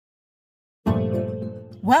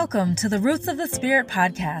Welcome to the Roots of the Spirit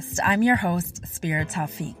podcast. I'm your host, Spirit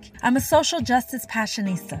Tawfiq. I'm a social justice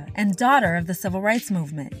passionista and daughter of the civil rights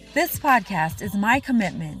movement. This podcast is my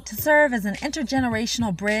commitment to serve as an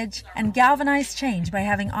intergenerational bridge and galvanize change by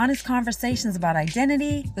having honest conversations about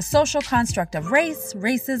identity, the social construct of race,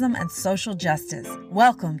 racism, and social justice.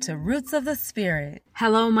 Welcome to Roots of the Spirit.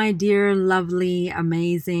 Hello, my dear, lovely,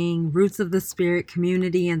 amazing Roots of the Spirit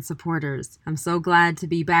community and supporters. I'm so glad to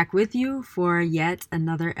be back with you for yet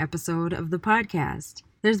another episode of the podcast.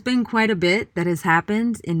 There's been quite a bit that has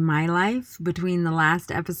happened in my life between the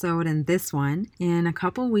last episode and this one. In a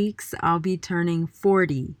couple weeks, I'll be turning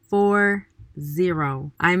 40. 40.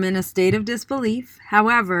 I'm in a state of disbelief.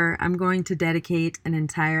 However, I'm going to dedicate an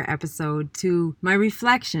entire episode to my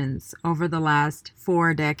reflections over the last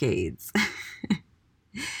 4 decades.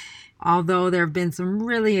 Although there have been some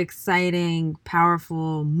really exciting,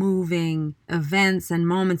 powerful, moving events and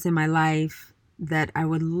moments in my life that I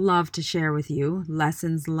would love to share with you,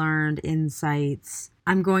 lessons learned, insights,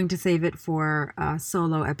 I'm going to save it for a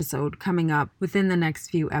solo episode coming up within the next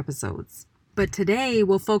few episodes. But today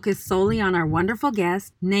we'll focus solely on our wonderful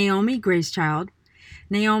guest, Naomi Gracechild.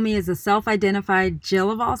 Naomi is a self-identified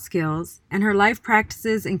Jill of all skills, and her life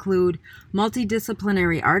practices include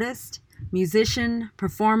multidisciplinary artist, musician,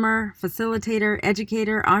 performer, facilitator,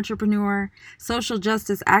 educator, entrepreneur, social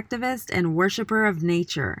justice activist, and worshiper of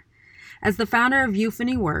nature. As the founder of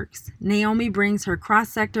Euphony Works, Naomi brings her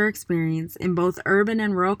cross-sector experience in both urban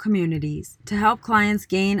and rural communities to help clients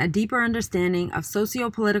gain a deeper understanding of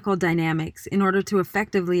socio-political dynamics in order to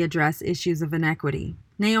effectively address issues of inequity.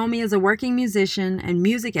 Naomi is a working musician and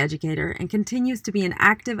music educator and continues to be an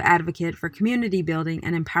active advocate for community building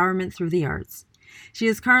and empowerment through the arts. She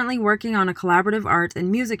is currently working on a collaborative art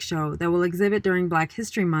and music show that will exhibit during Black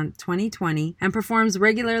History Month 2020 and performs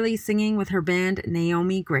regularly singing with her band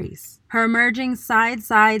Naomi Grace. Her emerging side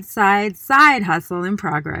hustle in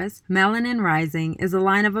progress, Melanin Rising, is a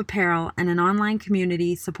line of apparel and an online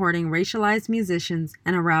community supporting racialized musicians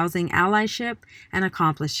and arousing allyship and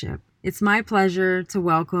accomplishment. It's my pleasure to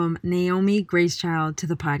welcome Naomi Gracechild to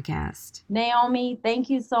the podcast. Naomi, thank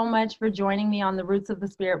you so much for joining me on the Roots of the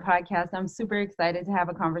Spirit podcast. I'm super excited to have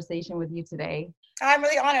a conversation with you today. I'm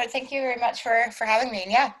really honored. Thank you very much for having me.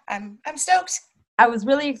 And yeah, I'm stoked. I was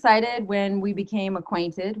really excited when we became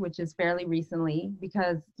acquainted, which is fairly recently,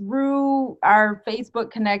 because through our Facebook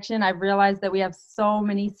connection, I've realized that we have so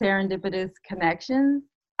many serendipitous connections.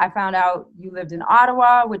 I found out you lived in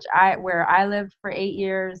Ottawa, where I lived for 8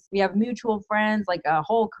 years. We have mutual friends, like a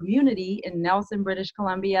whole community in Nelson, British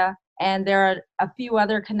Columbia. And there are a few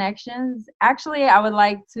other connections. Actually, I would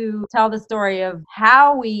like to tell the story of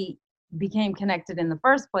how we became connected in the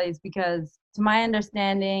first place, because to my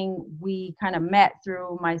understanding, we kind of met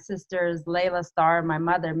through my sisters, Layla Starr, and my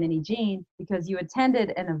mother, Minnie Jean, because you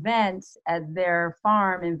attended an event at their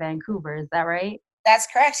farm in Vancouver. Is that right? That's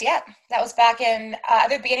correct. Yeah. That was back in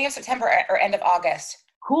the beginning of September or end of August.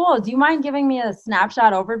 Cool. Do you mind giving me a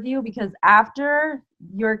snapshot overview? Because after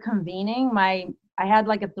your convening, I had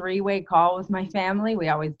like a 3-way call with my family. We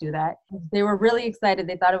always do that. They were really excited.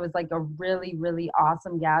 They thought it was like a really, really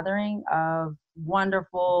awesome gathering of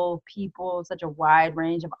wonderful people, such a wide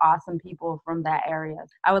range of awesome people from that area.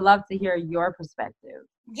 I would love to hear your perspective.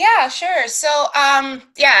 Yeah, sure. So,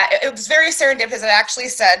 it was very serendipitous. I actually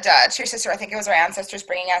said to your sister, I think it was our ancestors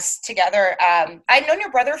bringing us together. I'd known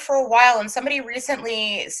your brother for a while, and somebody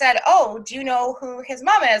recently said, "Oh, do you know who his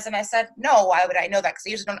mom is?" And I said, "No, why would I know that? Because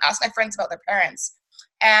I usually don't ask my friends about their parents."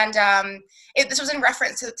 And this was in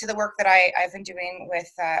reference to the work that I've been doing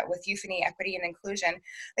with Euphony, Equity, and Inclusion.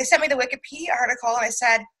 They sent me the Wikipedia article, and I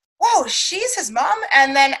said, "Whoa, she's his mom?"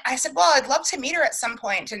 And then I said, "Well, I'd love to meet her at some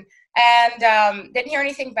point." And didn't hear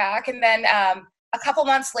anything back. And then a couple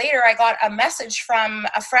months later, I got a message from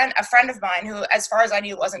a friend of mine who, as far as I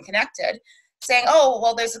knew, wasn't connected, saying, "Oh,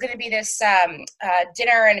 well, there's going to be this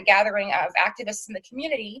dinner and a gathering of activists in the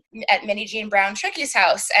community at Minnie Jean Brown Tricky's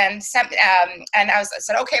house." And I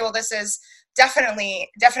said, "Okay, well, this is definitely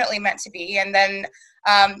meant to be." And then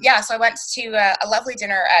so I went to a lovely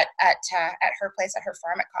dinner at her place, at her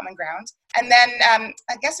farm at Common Ground. And then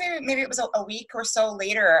I guess maybe it was a week or so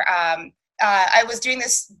later, I was doing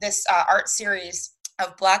this art series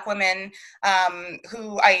of Black women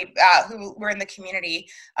who were in the community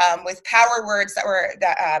with power words that were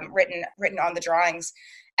written on the drawings.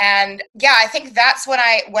 And yeah, I think that's when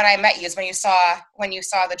I met you, is when you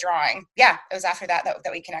saw the drawing. Yeah, it was after that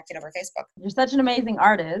we connected over Facebook. You're such an amazing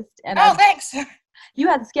artist. And thanks. You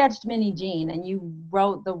had sketched Minnie Jean and you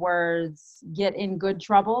wrote the words "get in good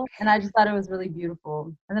trouble," and I just thought it was really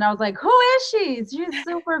beautiful. And then I was like, "Who is she? She's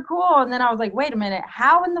super cool." And then I was like, "Wait a minute,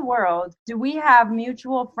 how in the world do we have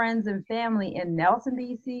mutual friends and family in Nelson,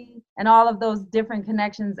 BC, and all of those different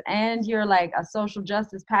connections? And you're like a social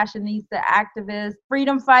justice passionista, activist,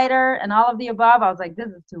 freedom fighter, and all of the above." I was like, "This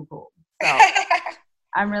is too cool." So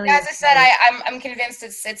I'm really As I said, excited. I'm convinced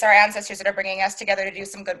it's our ancestors that are bringing us together to do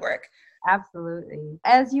some good work. Absolutely.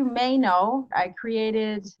 As you may know, I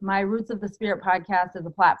created my Roots of the Spirit podcast as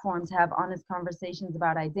a platform to have honest conversations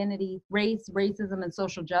about identity, race, racism, and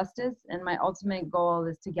social justice. And my ultimate goal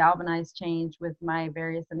is to galvanize change with my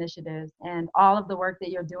various initiatives. And all of the work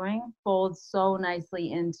that you're doing folds so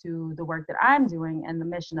nicely into the work that I'm doing and the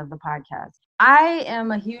mission of the podcast. I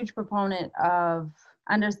am a huge proponent of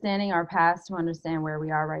understanding our past to understand where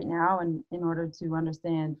we are right now, and in order to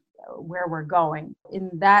understand where we're going. In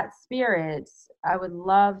that spirit, I would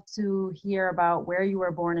love to hear about where you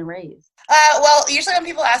were born and raised. Well, usually when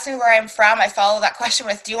people ask me where I'm from, I follow that question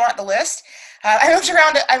with, "Do you want the list?" I moved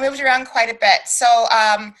around quite a bit. So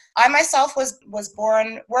I myself was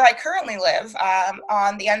born where I currently live,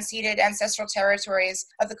 on the unceded ancestral territories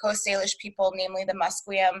of the Coast Salish people, namely the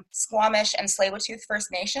Musqueam, Squamish, and Tsleil-Waututh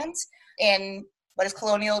First Nations in what is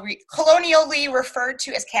colonially referred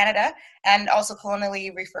to as Canada, and also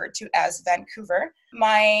colonially referred to as Vancouver.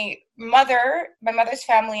 My mother's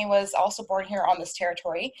family was also born here on this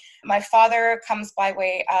territory. My father comes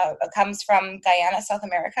from Guyana, South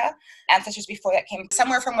America. Ancestors before that came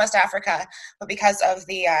somewhere from West Africa, but because of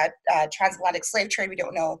the transatlantic slave trade, we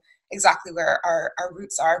don't know exactly where our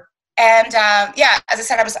roots are. And as I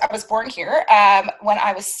said, I was born here. When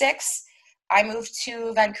I was 6, I moved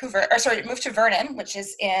to moved to Vernon, which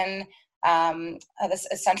is in this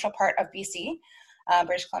central part of BC,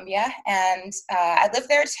 British Columbia. And I lived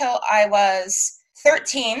there till I was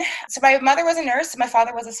 13. So my mother was a nurse, my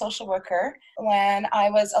father was a social worker. When I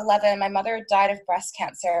was 11, my mother died of breast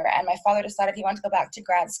cancer, and my father decided he wanted to go back to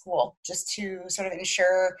grad school just to sort of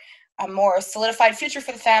ensure a more solidified future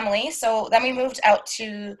for the family. So then we moved out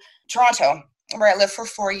to Toronto, where I lived for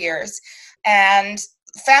 4 years. And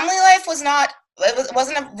family life wasn't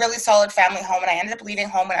a really solid family home, and I ended up leaving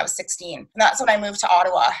home when I was 16. And that's when I moved to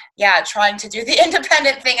Ottawa. Yeah, trying to do the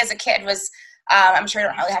independent thing as a kid was, I'm sure I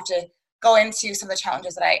don't really have to go into some of the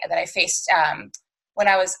challenges that I faced when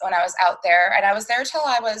I was out there. And I was there till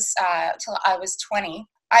I was 20.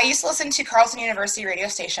 I used to listen to Carleton University radio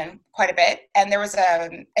station quite a bit, and there was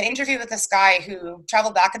an interview with this guy who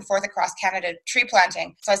traveled back and forth across Canada tree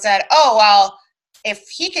planting. So I said, "Oh, well, if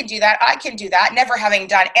he can do that, I can do that," never having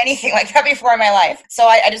done anything like that before in my life. So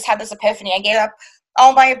I just had this epiphany. I gave up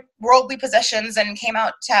all my worldly possessions and came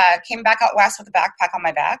back out west with a backpack on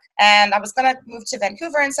my back. And I was going to move to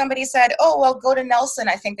Vancouver, and somebody said, "Oh, well, go to Nelson.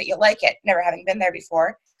 I think that you'll like it," never having been there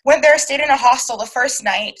before. Went there, stayed in a hostel. The first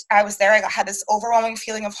night I was there, I had this overwhelming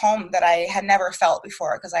feeling of home that I had never felt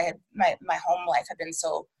before, because I had my home life had been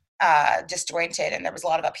so disjointed, and there was a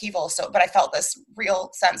lot of upheaval. But I felt this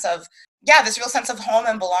real sense of home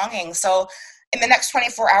and belonging. So in the next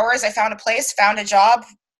 24 hours, I found a place, found a job,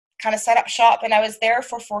 kind of set up shop, and I was there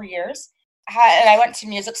for 4 years. And I went to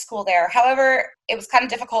music school there. However, it was kind of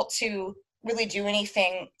difficult to really do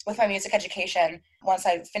anything with my music education once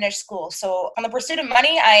I finished school. So on the pursuit of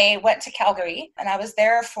money, I went to Calgary, and I was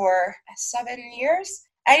there for 7 years.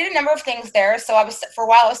 I did a number of things there. So for a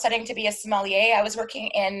while I was studying to be a sommelier. I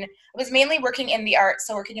was mainly working in the arts,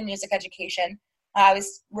 so working in music education. I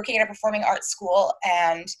was working at a performing arts school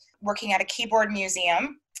and working at a keyboard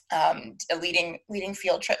museum, leading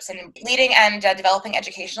field trips and leading and developing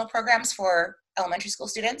educational programs for elementary school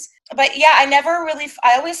students. But yeah,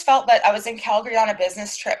 I always felt that I was in Calgary on a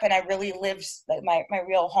business trip, and I really lived, like my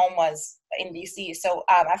real home was in BC. So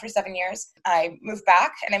after 7 years, I moved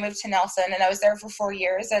back, and I moved to Nelson, and I was there for 4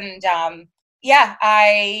 years. And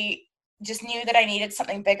I just knew that I needed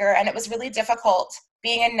something bigger, and it was really difficult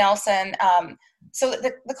being in Nelson. So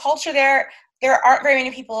the culture there aren't very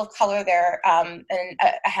many people of color there, and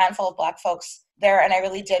a handful of Black folks there, and I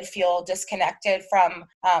really did feel disconnected from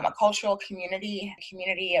a cultural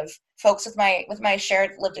community of folks with my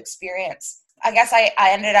shared lived experience. I guess I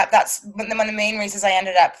ended up, that's one of the main reasons I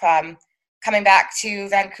ended up coming back to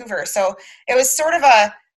Vancouver. So it was sort of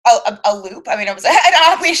a loop. I mean, it was an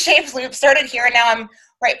oddly shaped loop. Started here, and now I'm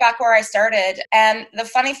right back where I started. And the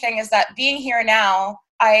funny thing is that being here now,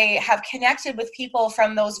 I have connected with people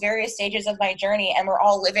from those various stages of my journey, and we're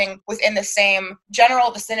all living within the same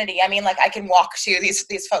general vicinity. I mean, like, I can walk to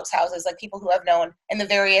these folks' houses, like people who I've known in the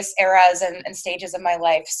various eras and stages of my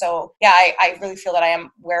life. So yeah, I really feel that I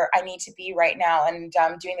am where I need to be right now, and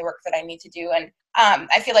doing the work that I need to do. And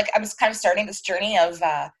I feel like I'm just kind of starting this journey of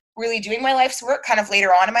really doing my life's work kind of later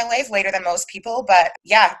on in my life, later than most people. But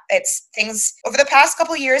yeah, it's things over the past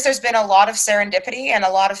couple of years, there's been a lot of serendipity and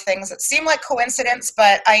a lot of things that seem like coincidence,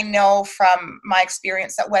 but I know from my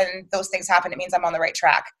experience that when those things happen, it means I'm on the right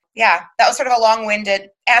track. Yeah, that was sort of a long-winded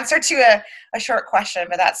answer to a short question,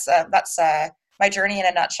 but that's my journey in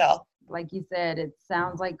a nutshell. Like you said, it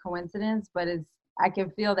sounds like coincidence, but I can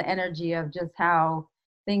feel the energy of just how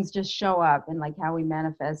things just show up, and like how we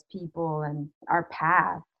manifest people and our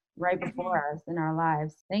path right before us in our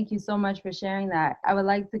lives. Thank you so much for sharing that. I would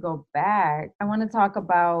like to go back. I want to talk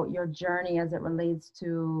about your journey as it relates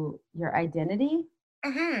to your identity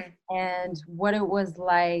and what it was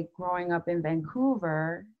like growing up in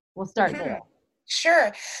Vancouver. We'll start there.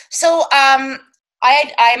 Sure. So I'm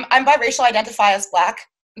biracial, identify as Black.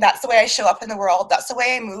 That's the way I show up in the world. That's the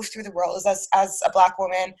way I move through the world, is as a Black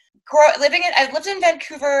woman. I lived in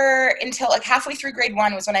Vancouver until like halfway through grade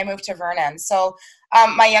 1 was when I moved to Vernon. So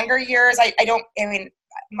my younger years,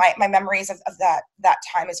 my memories of that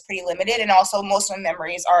time is pretty limited, and also most of my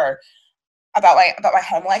memories are about my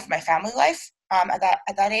home life, my family life at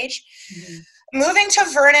that age. Moving to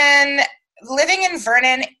Vernon, living in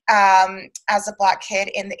Vernon as a Black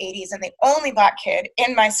kid in the 80s, and the only Black kid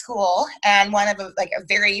in my school, and one of a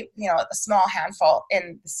very, a small handful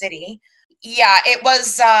in the city. Yeah, it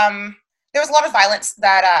was. There was a lot of violence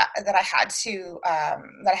that I had to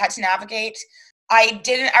navigate. I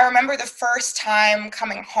remember the first time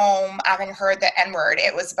coming home having heard the N-word.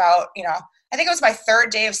 It was about, I think it was my third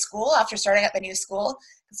day of school after starting at the new school.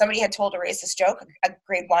 Somebody had told a racist joke, a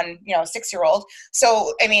grade 1, 6-year-old.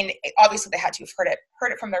 So, I mean, obviously they had to have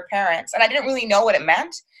heard it from their parents. And I didn't really know what it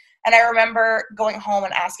meant. And I remember going home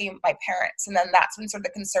and asking my parents. And then that's when sort of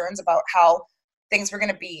the concerns about how things were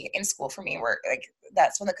going to be in school for me were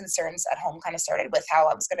that's when the concerns at home kind of started with how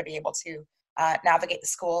I was going to be able to navigate the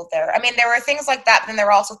school there. I mean, there were things like that, but then there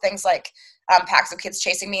were also things like packs of kids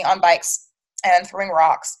chasing me on bikes and throwing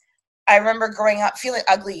rocks. I remember growing up feeling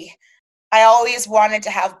ugly. I always wanted to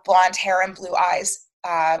have blonde hair and blue eyes,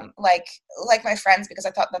 like my friends, because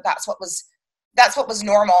I thought that's what was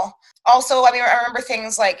normal. Also, I mean, I remember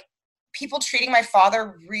things like people treating my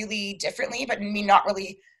father really differently, but me not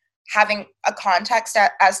really having a context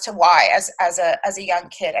as to why as a young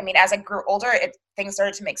kid. I mean, as I grew older, things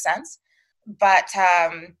started to make sense, but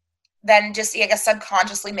then just, I guess,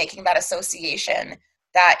 subconsciously making that association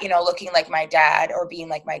that, looking like my dad or being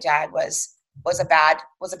like my dad was a bad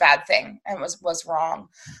thing and was wrong.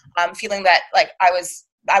 Feeling that like I was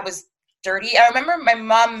dirty. I remember my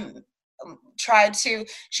mom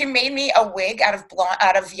she made me a wig out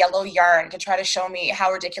of yellow yarn to try to show me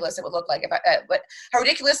how ridiculous it would look like how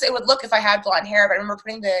ridiculous it would look if I had blonde hair. But I remember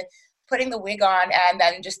putting the wig on and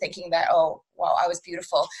then just thinking that, oh, wow, I was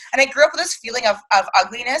beautiful. And I grew up with this feeling of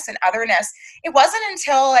ugliness and otherness. It wasn't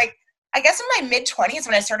until I guess in my mid-20s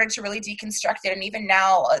when I started to really deconstruct it. And even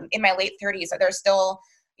now in my late 30s, there's still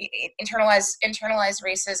internalized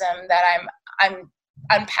racism that I'm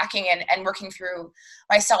unpacking and working through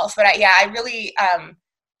myself. But I really,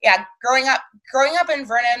 growing up in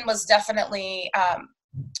Vernon was definitely,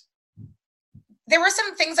 there were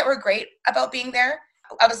some things that were great about being there.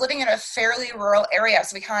 I was living in a fairly rural area,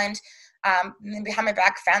 so behind my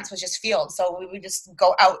back fence was just fields. So we would just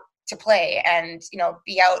go out to play and,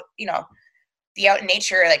 be out in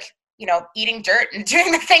nature, like, eating dirt and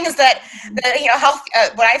doing the things that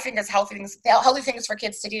what I think is healthy things for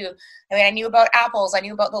kids to do. I mean, I knew about apples. I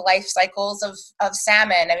knew about the life cycles of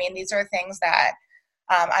salmon. I mean, these are things that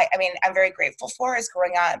I'm very grateful for, is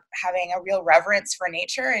growing up having a real reverence for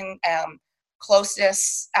nature and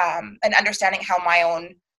closeness and understanding how my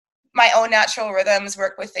own natural rhythms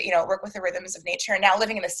work with the rhythms of nature. And now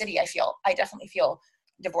living in the city, I definitely feel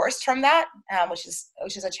divorced from that, which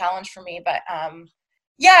is a challenge for me. But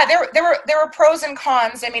there were pros and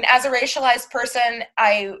cons. I mean, as a racialized person,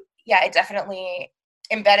 it definitely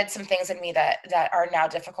embedded some things in me that are now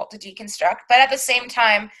difficult to deconstruct. But at the same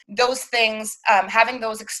time, those things, having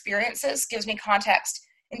those experiences gives me context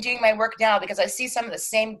in doing my work now, because I see some of the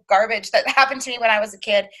same garbage that happened to me when I was a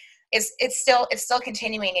kid. It's still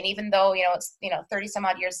continuing. And even though, it's 30 some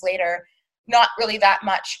odd years later, not really that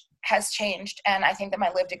much has changed. And I think that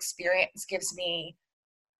my lived experience gives me,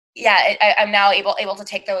 I'm now able to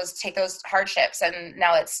take those hardships, and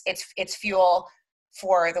now it's fuel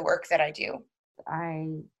for the work that I do. I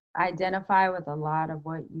identify with a lot of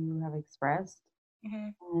what you have expressed. Hmm.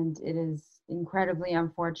 And it is incredibly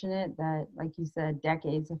unfortunate that, like you said,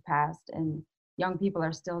 decades have passed and young people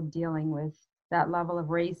are still dealing with that level of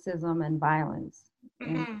racism and violence.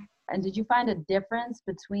 And, Hmm. and did you find a difference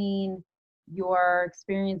between your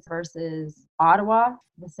experience versus Ottawa?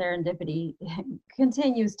 The serendipity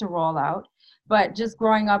continues to roll out. But just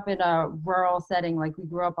growing up in a rural setting, like we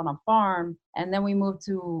grew up on a farm, and then we moved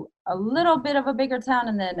to a little bit of a bigger town,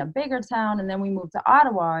 and then a bigger town, and then we moved to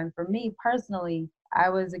Ottawa. And for me personally, I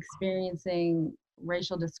was experiencing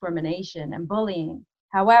racial discrimination and bullying.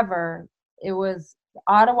 However, it was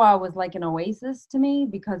Ottawa was like an oasis to me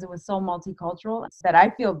because it was so multicultural that I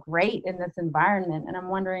feel great in this environment. And I'm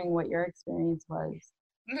wondering what your experience was.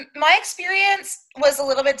 My experience was a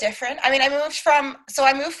little bit different. I mean, I moved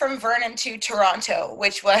from Vernon to Toronto,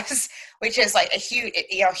 which is like a huge,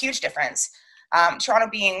 huge difference. Toronto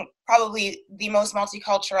being probably the most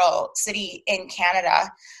multicultural city in Canada,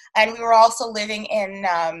 and we were also living in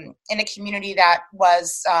a community that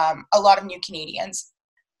was a lot of new Canadians,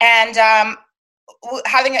 and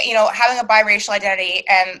having a biracial identity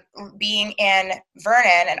and being in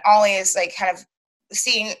Vernon and always like kind of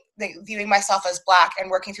viewing myself as Black and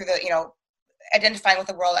working through identifying with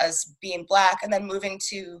the world as being Black, and then moving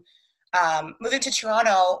to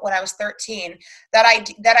Toronto when I was 13. That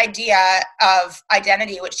idea of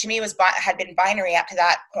identity, which to me had been binary up to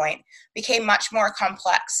that point, became much more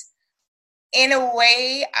complex. In a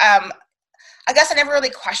way, I guess I never really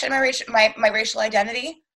questioned my racial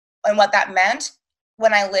identity and what that meant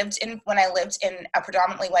when I lived in a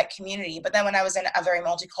predominantly white community. But then when I was in a very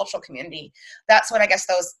multicultural community, that's when I guess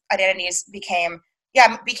those identities became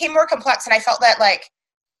more complex. And I felt that like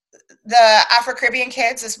the Afro-Caribbean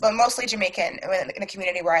kids, is mostly Jamaican in the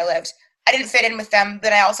community where I lived, I didn't fit in with them,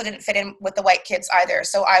 but I also didn't fit in with the white kids either.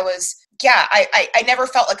 So I never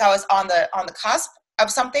felt like I was on the cusp of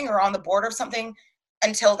something or on the border of something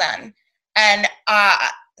until then. And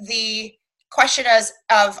the question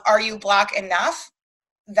of are you Black enough?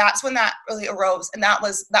 That's when that really arose, and that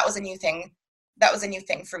was a new thing. That was a new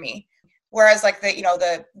thing for me. Whereas like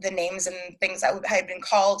the names and things that I had been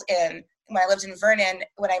called in when I lived in Vernon,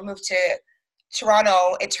 when I moved to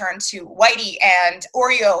Toronto, it turned to Whitey and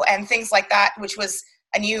Oreo and things like that, which was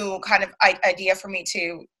a new kind of idea for me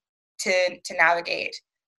to navigate,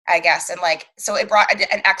 I guess. And like, so it brought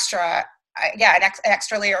an extra an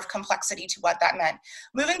extra layer of complexity to what that meant.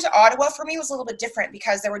 Moving to Ottawa for me was a little bit different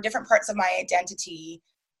because there were different parts of my identity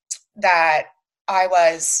that I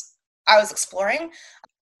was exploring.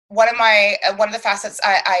 One of the facets,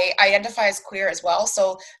 I identify as queer as well.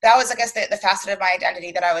 So that was, I guess, the facet of my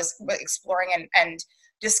identity that I was exploring and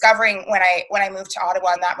discovering when I moved to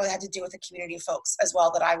Ottawa, and that really had to do with the community of folks as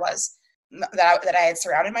well that I had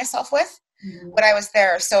surrounded myself with when I was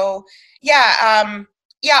there. So Ottawa,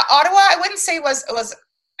 I wouldn't say was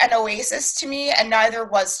an oasis to me, and neither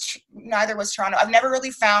was Toronto. I've never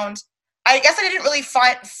really found. I guess I didn't really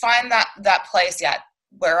find that place yet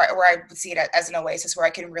where I would see it as an oasis where I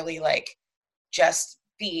can really like just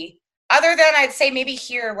be. Other than I'd say maybe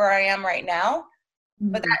here where I am right now,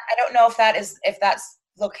 but I don't know if that's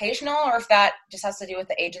locational or if that just has to do with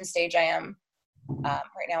the age and stage I am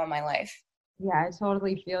right now in my life. Yeah, I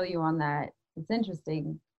totally feel you on that. It's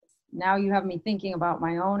interesting. Now you have me thinking about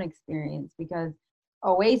my own experience because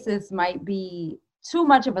oasis might be too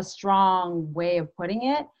much of a strong way of putting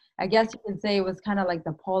it. I guess you could say it was kind of like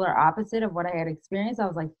the polar opposite of what I had experienced. I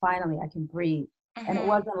was like, finally, I can breathe. Mm-hmm. And it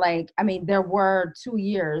wasn't like, I mean, there were 2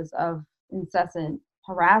 years of incessant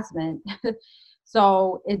harassment.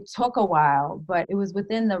 So it took a while, but it was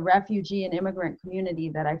within the refugee and immigrant community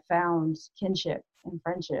that I found kinship and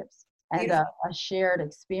friendships and a shared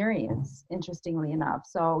experience, interestingly enough.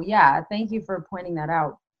 So yeah, thank you for pointing that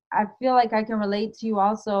out. I feel like I can relate to you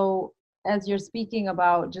also as you're speaking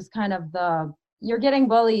about just kind of you're getting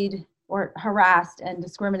bullied or harassed and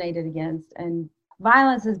discriminated against, and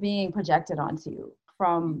violence is being projected onto you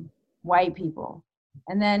from white people.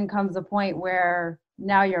 And then comes a point where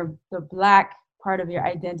now the Black part of your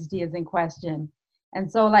identity is in question.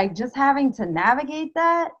 And so like just having to navigate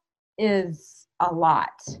that is a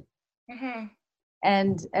lot. Mm-hmm.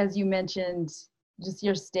 And as you mentioned, just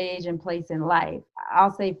your stage and place in life. I'll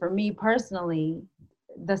say for me personally,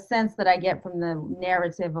 the sense that I get from the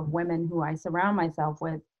narrative of women who I surround myself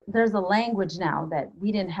with, there's a language now that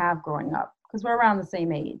we didn't have growing up because we're around the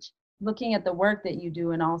same age. Looking at the work that you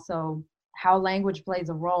do and also how language plays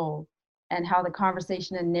a role and how the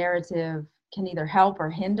conversation and narrative can either help or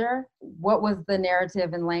hinder. What was the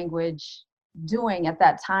narrative and language doing at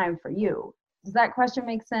that time for you? Does that question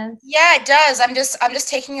make sense? Yeah, it does. I'm just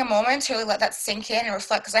taking a moment to really let that sink in and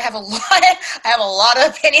reflect because I have a lot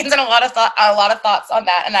of opinions and a lot of thoughts on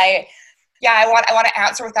that. And I want to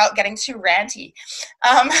answer without getting too ranty.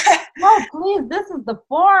 Um, No, please, this is the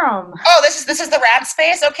forum. oh, this is the rant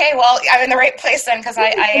space. Okay, well, I'm in the right place then because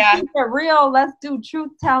Keep it real. Let's do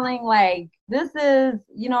truth telling. Like, this is,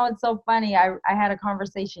 it's so funny. I had a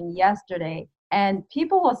conversation yesterday, and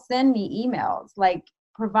people will send me emails like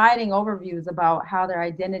providing overviews about how their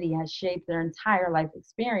identity has shaped their entire life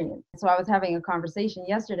experience. So I was having a conversation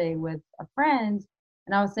yesterday with a friend,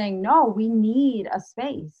 and I was saying, no, we need a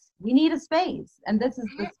space. We need a space, and this is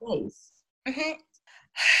the space. Mhm.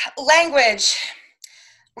 Language.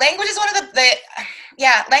 Language is one of the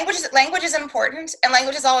yeah, language is important and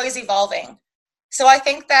language is always evolving. So I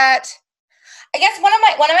guess one of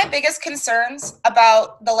my biggest concerns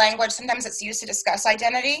about the language sometimes it's used to discuss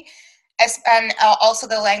identity and also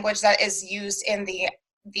the language that is used in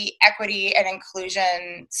the equity and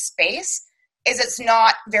inclusion space is it's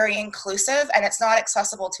not very inclusive and it's not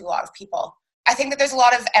accessible to a lot of people. I think that there's a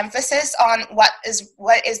lot of emphasis on what is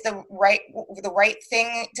the right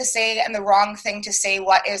thing to say and the wrong thing to say,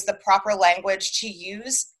 what is the proper language to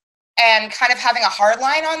use, and kind of having a hard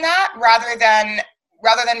line on that rather than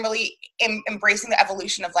really embracing the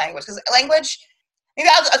evolution of language. Because language, maybe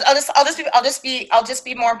I'll just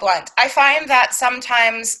be more blunt. I find that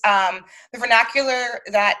sometimes the vernacular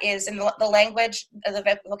that is in the language,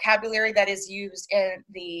 the vocabulary that is used in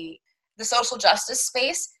the social justice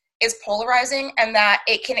space is polarizing, and that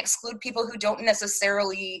it can exclude people who don't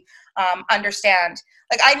necessarily understand.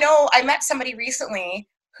 Like I met somebody recently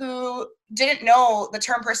who didn't know the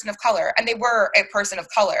term person of color, and they were a person of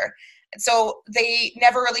color. And so they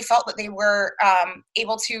never really felt that they were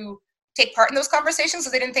able to take part in those conversations,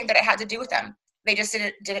 so they didn't think that it had to do with them. They just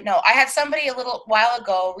didn't know. I had somebody a little while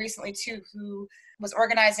ago recently too who was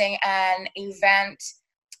organizing an event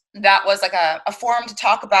that was like a forum to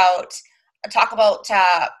talk about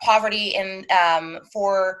poverty in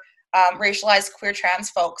for racialized queer trans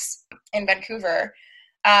folks in Vancouver,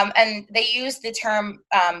 and they used the term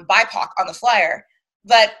BIPOC on the flyer.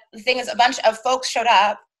 But the thing is, a bunch of folks showed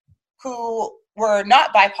up who were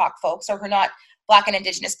not BIPOC folks or who were not Black and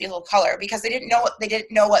Indigenous people of color because they didn't know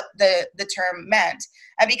what the term meant,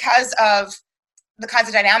 and because of the kinds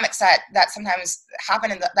of dynamics that sometimes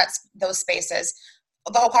happen in those spaces,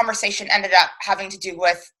 the whole conversation ended up having to do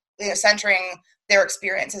with centering their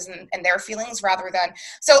experiences and their feelings rather than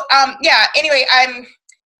anyway,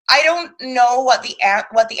 I don't know what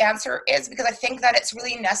the answer is, because I think that it's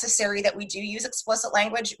really necessary that we do use explicit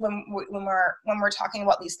language when we're talking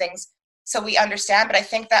about these things so we understand. But I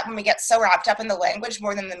think that when we get so wrapped up in the language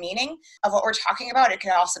more than the meaning of what we're talking about, it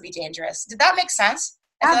can also be dangerous. Did that make sense?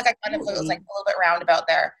 I feel like I kind of was like a little bit roundabout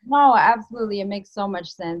there. No, absolutely. It makes so much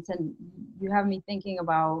sense. And you have me thinking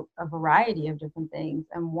about a variety of different things.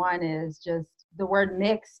 And one is just the word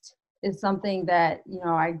mixed is something that,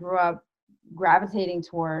 I grew up gravitating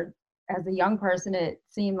toward. As a young person, it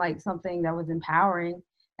seemed like something that was empowering.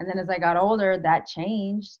 And then as I got older, that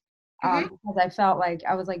changed because I felt like,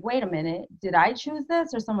 I was like, wait a minute, did I choose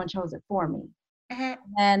this or someone chose it for me? Mm-hmm.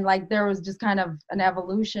 And like there was just kind of an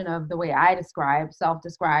evolution of the way I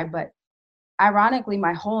self-describe. But ironically,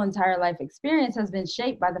 my whole entire life experience has been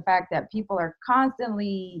shaped by the fact that people are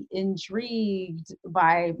constantly intrigued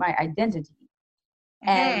by my identity.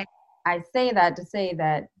 And I say that to say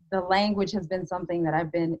that the language has been something that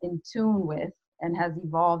I've been in tune with and has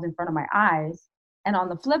evolved in front of my eyes. And on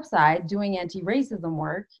the flip side, doing anti-racism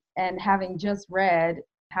work and having just read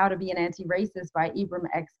How to Be an Anti-Racist by Ibram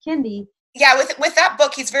X. Kendi. Yeah, with that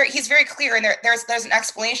book, he's very clear, and there's an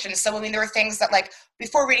explanation. So I mean, there were things that like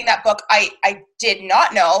before reading that book, I did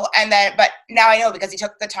not know, but now I know because he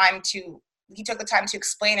took the time to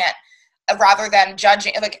explain it rather than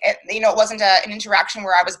judging. Like it wasn't an interaction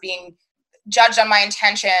where I was being judged on my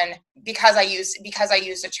intention because I used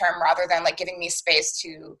a term rather than like giving me space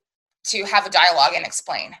to have a dialogue and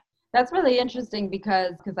explain. That's really interesting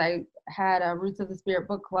because I had a Roots of the Spirit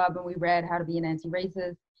book club and we read How to Be an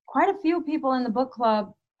Anti-Racist. Quite a few people in the book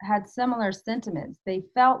club had similar sentiments. They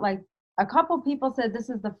felt like a couple people said this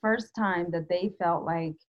is the first time that they felt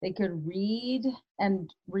like they could read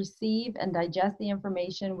and receive and digest the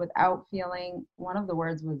information without feeling, one of the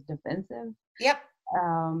words was defensive. Yep.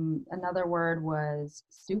 Another word was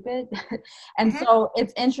stupid. And so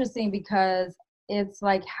it's interesting because it's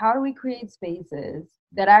like, how do we create spaces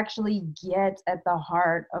that actually get at the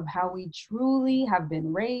heart of how we truly have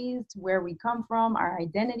been raised, where we come from, our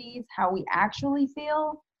identities, how we actually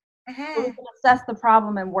feel? So we can assess the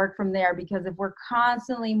problem and work from there. Because if we're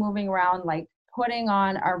constantly moving around like putting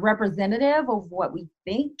on a representative of what we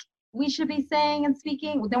think we should be saying and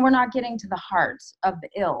speaking, then we're not getting to the heart of the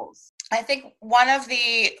ills. I think one of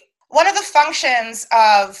the functions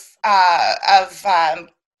of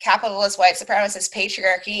capitalist white supremacist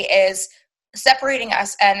patriarchy is separating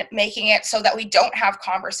us and making it so that we don't have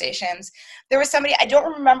conversations. There was somebody, I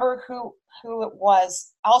don't remember who it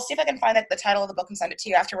was. I'll see if I can find the title of the book and send it to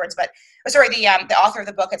you afterwards. But sorry, the author of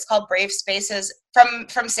the book. It's called Brave Spaces,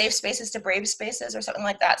 from Safe Spaces to Brave Spaces, or something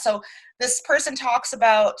like that. So this person talks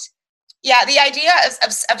about, the idea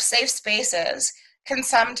of safe spaces can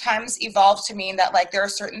sometimes evolve to mean that, like, there are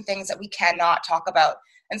certain things that we cannot talk about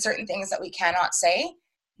and certain things that we cannot say.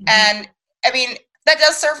 Mm-hmm. And I mean, that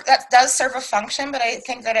does serve a function, but I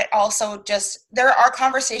think that it also there are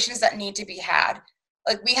conversations that need to be had.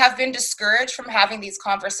 Like, we have been discouraged from having these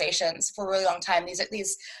conversations for a really long time.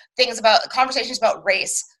 These things about conversations about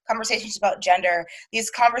race, conversations about gender.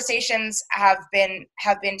 These conversations have been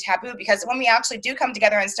taboo, because when we actually do come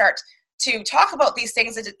together and start to talk about these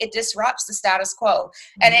things, it disrupts the status quo,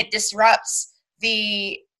 mm-hmm. and it disrupts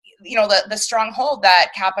the stronghold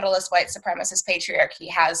that capitalist white supremacist patriarchy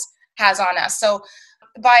has on us. So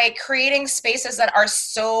by creating spaces that are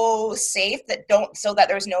so safe so that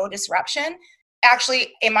there's no disruption,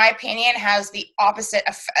 actually, in my opinion, has the opposite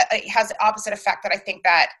effect that I think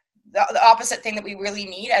that the opposite thing that we really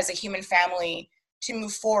need as a human family to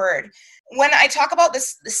move forward. When I talk about the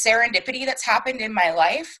serendipity that's happened in my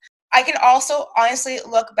life, I can also honestly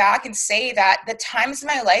look back and say that the times in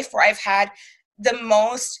my life where I've had the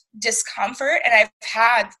most discomfort and I've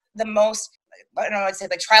had the most, I don't know, I'd say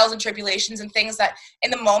like trials and tribulations and things that in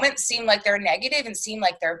the moment seem like they're negative and seem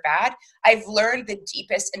like they're bad, I've learned the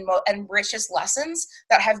deepest and richest lessons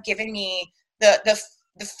that have given me the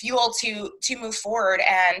fuel to move forward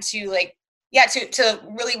and to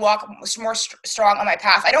really walk more strong on my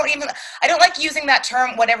path. I don't like using that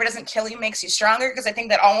term, whatever doesn't kill you makes you stronger, because I think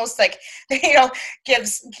that almost like,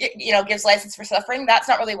 gives license for suffering. That's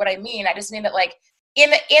not really what I mean. I just mean that, like,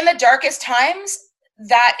 in the darkest times,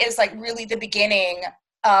 that is like really the beginning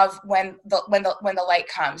of when the light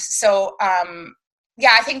comes. So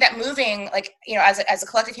I think that moving, like, as a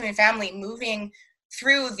collective human family, moving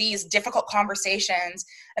through these difficult conversations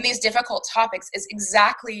and these difficult topics is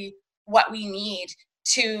exactly what we need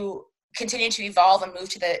to continue to evolve and move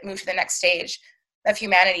to the next stage of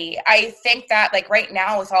humanity. I think that, like, right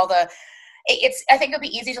now with all I think it'll be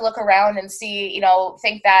easy to look around and see,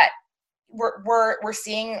 think that we're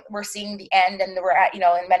seeing the end, and we're at,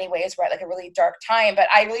 in many ways we're at like a really dark time. But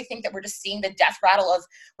I really think that we're just seeing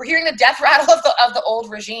we're hearing the death rattle of the old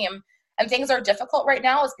regime, and things are difficult right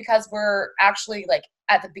now is because we're actually like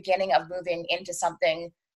at the beginning of moving into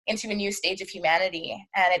a new stage of humanity,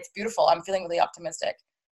 and it's beautiful. I'm feeling really optimistic.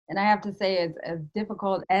 And I have to say, as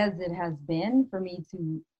difficult as it has been for me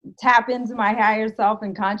to tap into my higher self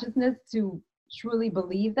and consciousness to truly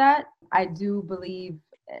believe that, I do believe,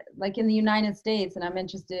 like in the United States, and I'm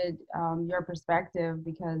interested your perspective,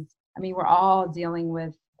 because I mean, we're all dealing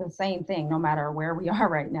with the same thing no matter where we are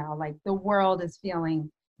right now. Like, the world is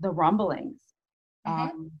feeling the rumblings.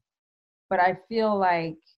 Mm-hmm. But I feel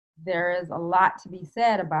like there is a lot to be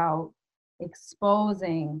said about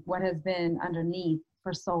exposing what has been underneath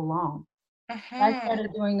for so long. Mm-hmm. I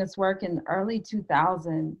started doing this work in early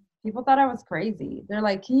 2000. People thought I was crazy. They're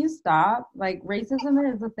like, can you stop? Like,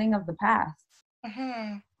 racism is a thing of the past.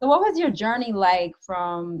 Mm-hmm. So what was your journey like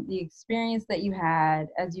from the experience that you had,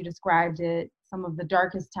 as you described it, some of the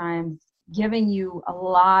darkest times, giving you a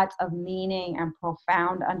lot of meaning and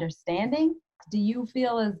profound understanding? Do you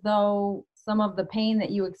feel as though some of the pain that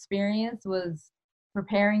you experienced was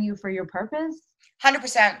preparing you for your purpose?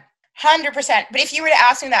 100%. But if you were to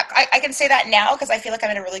ask me that, I can say that now because I feel like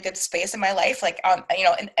I'm in a really good space in my life. Like,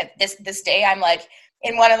 at this day, I'm like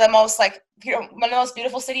in one of the most one of the most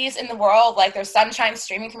beautiful cities in the world. Like, there's sunshine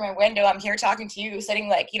streaming through my window. I'm here talking to you, sitting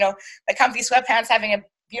like, the comfy sweatpants, having a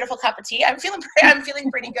beautiful cup of tea. I'm feeling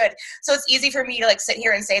pretty good. So it's easy for me to like sit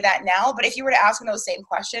here and say that now. But if you were to ask me those same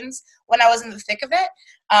questions when I was in the thick of it,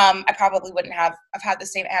 I probably wouldn't have had the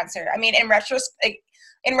same answer. I mean, in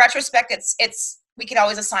retrospect, it's we can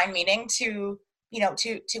always assign meaning to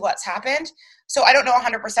what's happened. So I don't know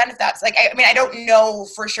 100% if that's like, I mean, I don't know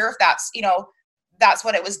for sure if that's, that's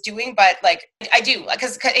what it was doing, but like I do,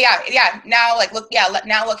 because now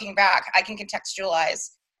looking back, I can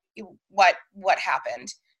contextualize what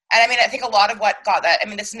happened. And I mean, I think a lot of what got that, I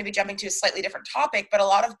mean, this is maybe jumping to a slightly different topic, but a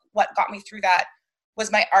lot of what got me through that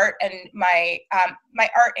was my art and my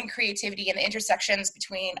art and creativity, and the intersections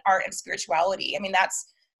between art and spirituality. I mean,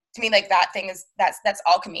 that's, to me, like, that thing is, that's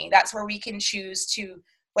alchemy. That's where we can choose to,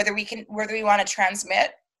 whether we want to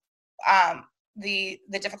transmit the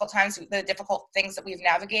difficult times, the difficult things that we've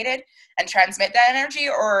navigated, and transmit that energy,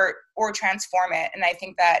 or transform it. And I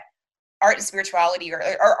think that art and spirituality, or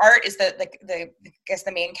art is the I guess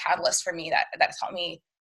the main catalyst for me that's helped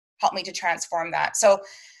me to transform that. So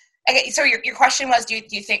so your question was, do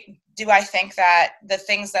I think that the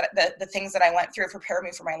things that I went through prepare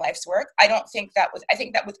me for my life's work? I think that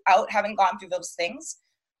without having gone through those things,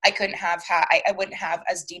 I wouldn't have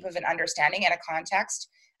as deep of an understanding and a context,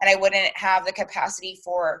 and I wouldn't have the capacity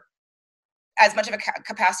for as much of a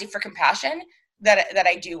capacity for compassion that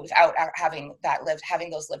I do without having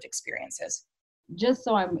those lived experiences. Just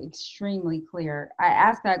so I'm extremely clear, I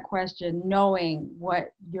asked that question knowing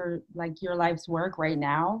what your life's work right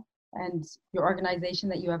now and your organization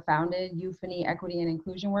that you have founded, Euphony Equity and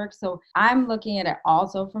Inclusion Work. So I'm looking at it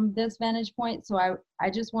also from this vantage point. So I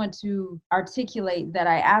just want to articulate that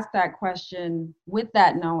I asked that question with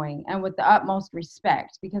that knowing and with the utmost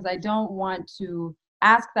respect, because I don't want to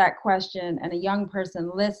ask that question and a young person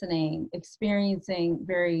listening, experiencing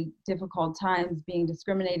very difficult times, being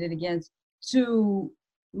discriminated against, to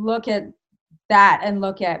look at that and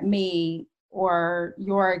look at me or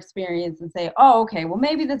your experience and say, oh, okay, well,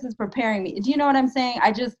 maybe this is preparing me. Do you know what I'm saying?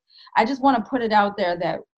 I just want to put it out there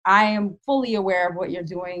that I am fully aware of what you're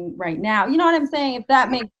doing right now. You know what I'm saying? If that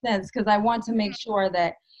makes sense, because I want to make sure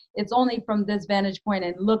that it's only from this vantage point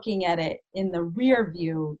and looking at it in the rear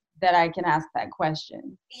view that I can ask that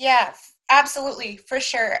question. Yeah, absolutely, for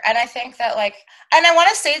sure. And I think that and I want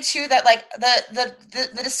to say too that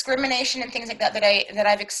the discrimination and things like that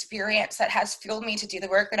I've experienced that has fueled me to do the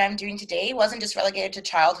work that I'm doing today wasn't just relegated to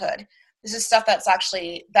childhood. This is stuff that's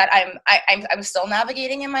actually that I'm still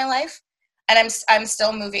navigating in my life, and I'm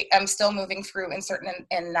still moving through in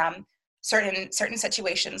certain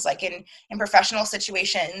situations, like in professional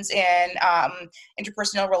situations, in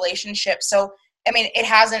interpersonal relationships. So I mean,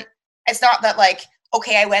 it's not that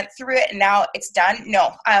okay, I went through it and now it's done.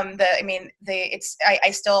 No, I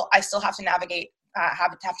still have to navigate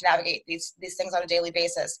these things on a daily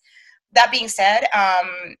basis. That being said,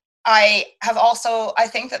 I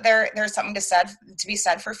think that there's something to be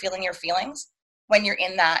said for feeling your feelings when you're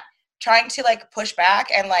in that, trying to push back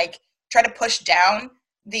and try to push down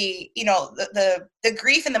the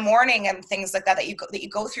grief in the morning and things like that you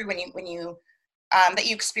go through when you that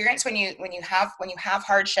you experience when you have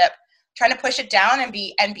hardship, trying to push it down and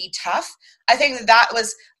be tough. I think that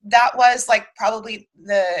was probably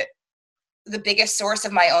the biggest source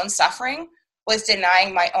of my own suffering, was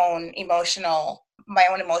denying my own emotional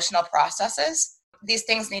processes. These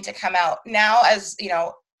things need to come out now. As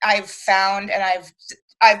I've found and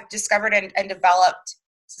I've discovered and developed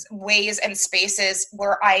ways and spaces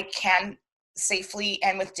where I can safely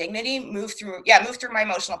and with dignity move through my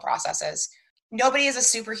emotional processes. Nobody is a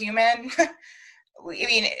superhuman. I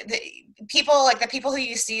mean, the people who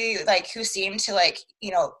you see who seem to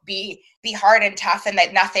be hard and tough and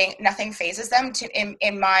that nothing phases them,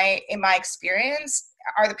 in my experience,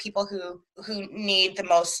 are the people who need the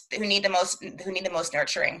most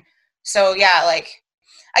nurturing. So yeah,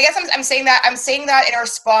 I guess I'm saying that in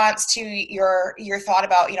response to your thought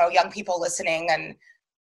about young people listening, and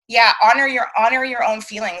yeah, honor your own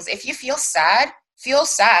feelings. If you feel sad, feel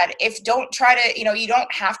sad. Don't try to, you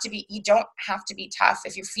don't have to be tough.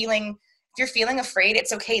 If you're feeling afraid,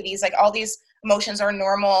 it's okay. All these emotions are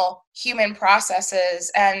normal human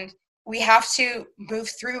processes, and we have to move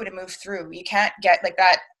through. You can't get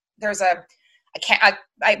that.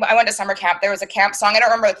 I went to summer camp. There was a camp song. I don't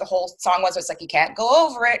remember what the whole song was. It's you can't go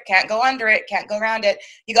over it, can't go under it, can't go around it.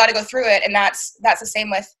 You got to go through it. And that's the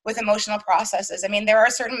same with emotional processes. I mean, there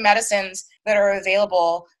are certain medicines that are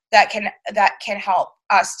available that can help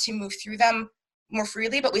us to move through them more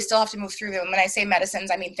freely, but we still have to move through them. When I say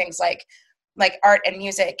medicines, I mean things like art and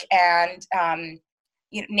music, and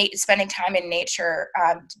spending time in nature,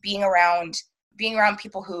 being around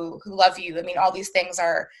people who love you. I mean, all these things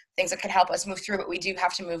are things that can help us move through, but we do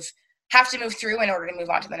have to move through in order to move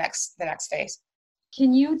on to the next phase.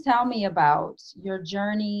 Can you tell me about your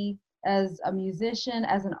journey as a musician,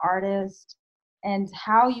 as an artist, and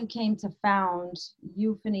how you came to found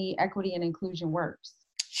Euphony Equity and Inclusion Works?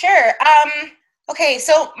 Sure. Okay,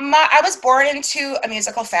 so I was born into a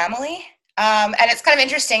musical family, and it's kind of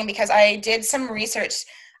interesting because I did some research.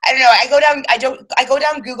 I don't know. I go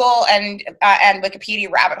down Google and Wikipedia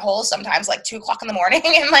rabbit holes sometimes, 2:00 in the morning,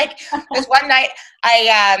 and this one night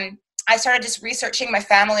I started just researching my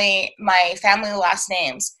family last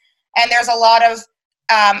names, and there's a lot of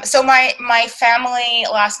so my family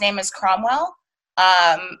last name is Cromwell.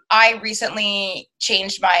 I recently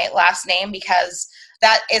changed my last name because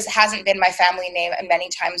hasn't been my family name and many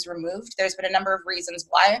times removed. There's been a number of reasons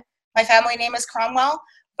why my family name is Cromwell,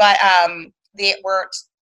 but they weren't.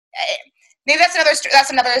 Maybe that's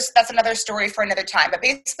another story for another time. But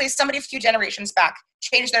basically, somebody a few generations back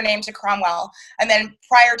changed their name to Cromwell, and then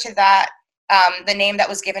prior to that, the name that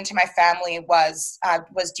was given to my family was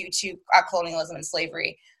due to colonialism and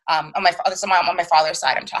slavery. On my father's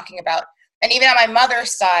side, I'm talking about, and even on my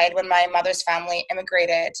mother's side, when my mother's family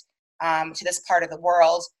immigrated to this part of the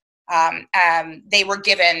world, they were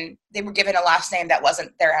given a last name that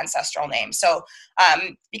wasn't their ancestral name. So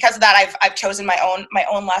because of that, I've chosen my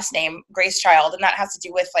own last name, Grace Child, and that has to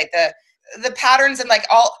do with like the patterns and like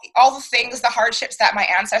all the things, the hardships that my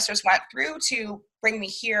ancestors went through to bring me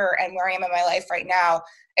here and where I am in my life right now.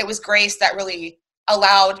 It was grace that really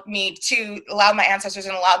allowed my ancestors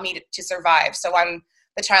and allowed me to survive. So I'm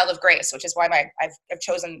the child of grace, which is why I've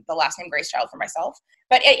chosen the last name Grace Child for myself.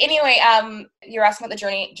 But anyway, you're asking about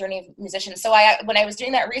the journey of musicians. So when I was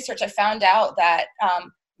doing that research, I found out that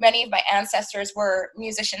many of my ancestors were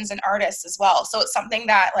musicians and artists as well. So it's something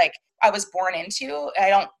that like I was born into.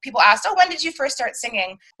 People ask, oh, when did you first start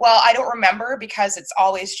singing? Well, I don't remember because it's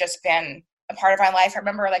always just been a part of my life. I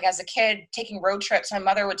remember like as a kid taking road trips, my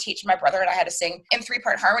mother would teach my brother and I how to sing in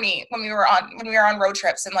 3-part harmony when we were on road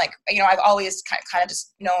trips. And like, I've always kind of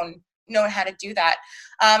just known how to do that.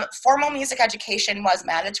 Formal music education was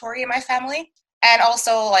mandatory in my family. And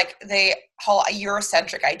also like the whole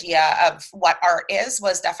Eurocentric idea of what art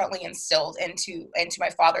was definitely instilled into my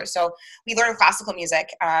father. So we learned classical music.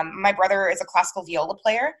 My brother is a classical viola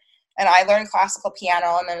player and I learned classical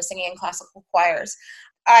piano and then was singing in classical choirs.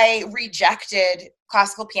 I rejected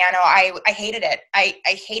classical piano. I hated it. I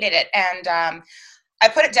hated it. And I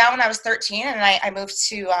put it down when I was 13 and I moved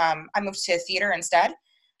to theater instead.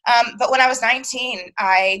 But when I was 19,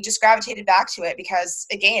 I just gravitated back to it because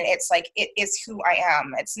again, it's like, it is who I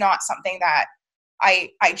am. It's not something that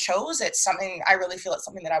I chose. It's something I really feel it's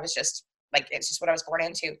something that I was just like, it's just what I was born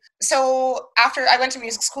into. So after I went to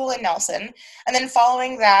music school in Nelson, and then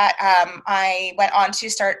following that, I went on to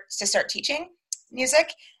start teaching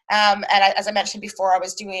music. And as I mentioned before, I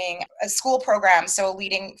was doing a school program, so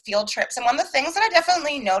leading field trips. And one of the things that I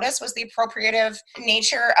definitely noticed was the appropriative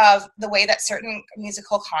nature of the way that certain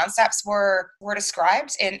musical concepts were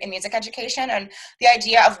described in music education, and the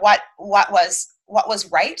idea of what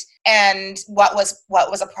was right and what was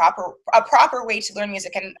a proper way to learn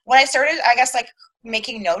music. And when I started, I guess, like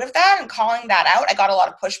making note of that and calling that out, I got a lot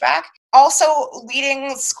of pushback. Also,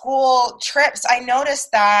 leading school trips, I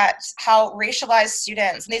noticed that how racialized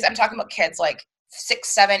students, and these I'm talking about kids like 6,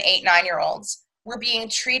 7, 8, 9-year-olds, were being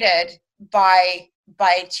treated by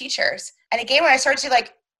teachers. And again, when I started to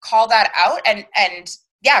like call that out when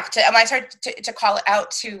I started to call it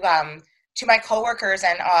out to my coworkers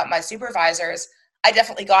and my supervisors, I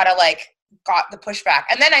definitely got the pushback.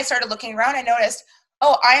 And then I started looking around and noticed,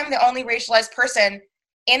 oh, I am the only racialized person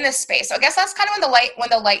in this space. So I guess that's kind of when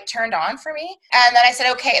the light turned on for me. And then I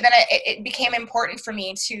said, okay, and then it became important for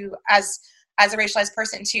me to, as a racialized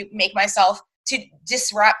person, to make myself, to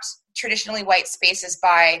disrupt traditionally white spaces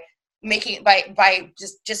by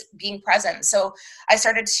just being present. So I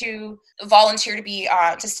started to volunteer to be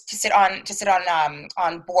to sit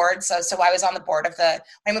on boards. So I was on the board of when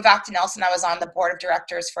I moved back to Nelson, I was on the board of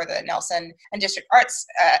directors for the Nelson and District Arts,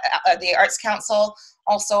 the Arts Council.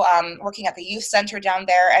 Also working at the youth center down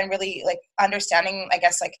there, and really like understanding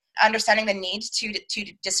the need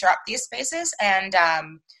to disrupt these spaces. And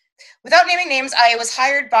without naming names, I was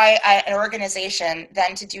hired by an organization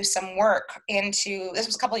then to do some work this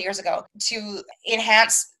was a couple of years ago, to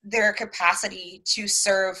enhance their capacity to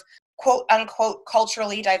serve quote unquote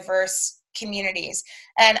culturally diverse communities.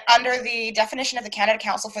 And under the definition of the Canada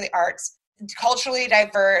Council for the Arts, culturally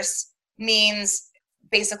diverse means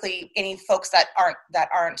basically any folks that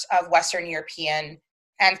aren't of Western European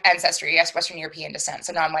ancestry, yes, Western European descent,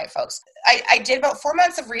 so non-white folks. I did about 4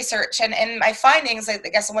 months of research, and in my findings, I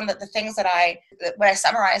guess one of the things when I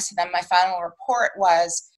summarized to them, my final report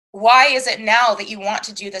was, why is it now that you want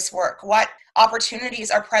to do this work? What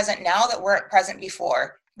opportunities are present now that weren't present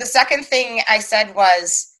before? The second thing I said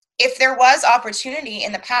was, if there was opportunity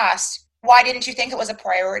in the past, why didn't you think it was a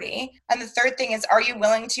priority? And the third thing is, are you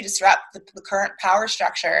willing to disrupt the current power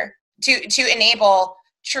structure to enable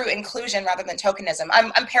true inclusion rather than tokenism?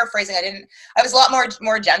 I'm paraphrasing. I was a lot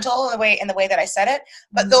more gentle in the way that I said it,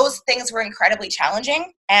 but those things were incredibly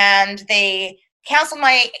challenging, and they canceled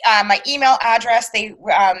my email address. I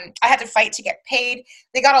had to fight to get paid.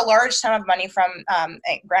 They got a large sum of money from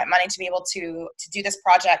grant money to be able to do this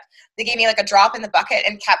project. They gave me like a drop in the bucket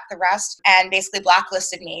and kept the rest, and basically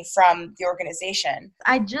blacklisted me from the organization.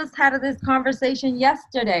 I just had this conversation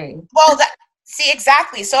yesterday. Well, See,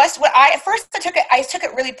 exactly. So at first I took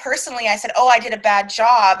it really personally. I said, "Oh, I did a bad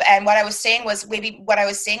job," and what I was saying was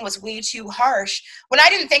way too harsh. When I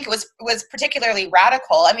didn't think it was particularly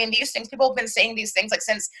radical. I mean, these things, people have been saying these things like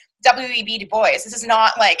since W.E.B. Du Bois. This is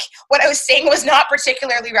not like, what I was saying was not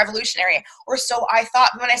particularly revolutionary, or so I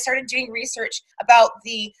thought. When I started doing research about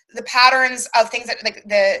the patterns of things that, like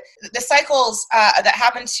the cycles that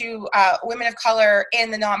happen to women of color in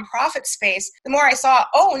the nonprofit space, the more I saw,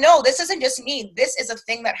 oh no, this isn't just me. This is a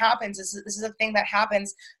thing that happens. This is a thing that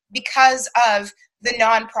happens because of the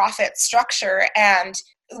nonprofit structure and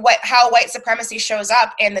how white supremacy shows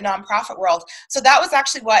up in the nonprofit world. So that was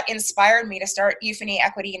actually what inspired me to start Euphony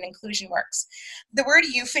Equity and Inclusion Works. The word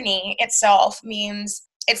euphony itself means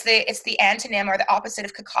it's the antonym or the opposite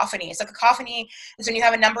of cacophony. So cacophony is when you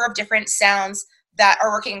have a number of different sounds that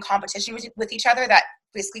are working in competition with each other that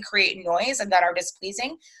basically create noise and that are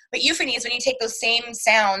displeasing. But euphony is when you take those same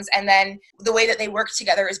sounds and then the way that they work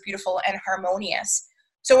together is beautiful and harmonious.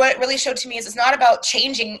 So what it really showed to me is it's not about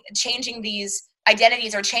changing these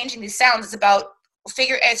identities or changing these sounds. It's about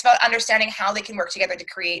understanding how they can work together to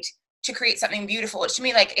create something beautiful, which to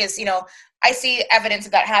me, like, is, I see evidence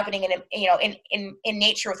of that happening in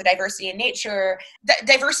nature, with the diversity in nature.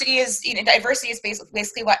 Diversity is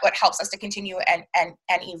basically what helps us to continue and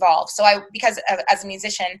evolve. So as a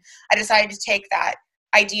musician, I decided to take that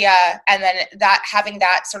idea and then having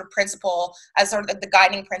that sort of principle as sort of the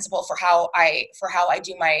guiding principle for how I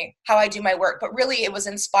do my work. But really, it was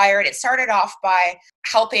inspired. It started off by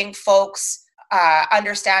helping folks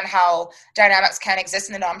understand how dynamics can exist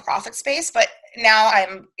in the nonprofit space, but now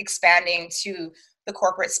I'm expanding to the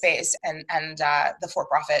corporate space and the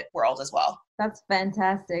for-profit world as well. That's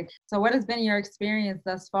fantastic. So what has been your experience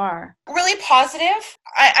thus far? Really positive.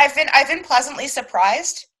 I've been pleasantly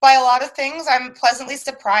surprised by a lot of things. I'm pleasantly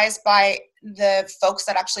surprised by the folks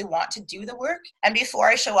that actually want to do the work. And before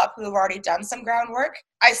I show up, who have already done some groundwork,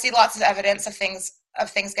 I see lots of evidence of things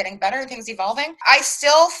getting better and things evolving. I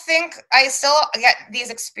still get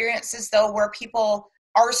these experiences though where people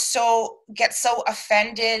get so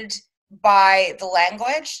offended by the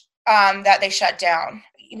language that they shut down.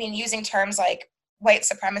 I mean, using terms like white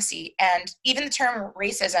supremacy and even the term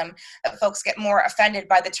racism, that folks get more offended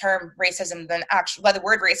by the term racism by the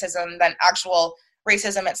word racism than actual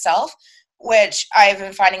racism itself, which I've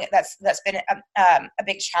been finding that's been a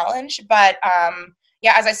big challenge. But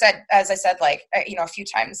yeah, as I said, like, a few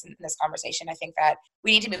times in this conversation, I think that we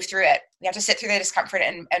need to move through it. We have to sit through the discomfort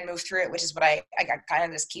and move through it, which is what I kind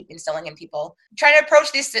of just keep instilling in people. Trying to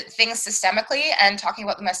approach these things systemically and talking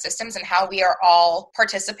about them as systems and how we are all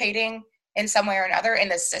participating in some way or another in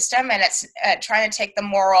this system. And it's trying to take the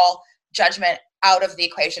moral judgment out of the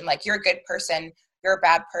equation. Like, you're a good person, you're a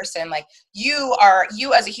bad person. Like, you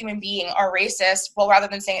as a human being are racist. Well, rather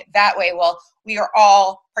than saying it that way, well, we are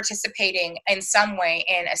all participating in some way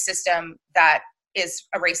in a system that is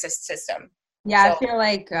a racist system. Yeah, so I feel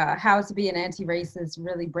like How to Be an Anti-Racist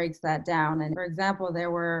really breaks that down. And for example,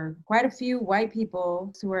 there were quite a few white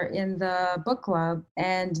people who were in the book club,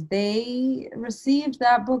 and they received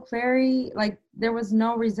that book very, like, there was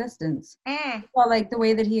no resistance. So, like, the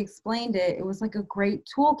way that he explained it, it was like a great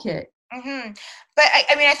toolkit. Mm-hmm. But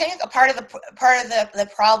I mean, I think a part of the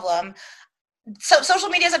problem. So social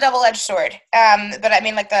media is a double-edged sword. But I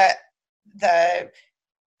mean, like the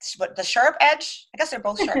sharp edge. I guess they're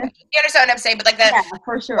both sharp edges. You understand what I'm saying? But like yeah,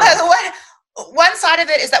 for sure. One side of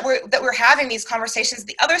it is that we're having these conversations.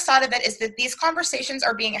 The other side of it is that these conversations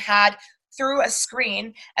are being had through a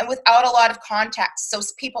screen and without a lot of context. So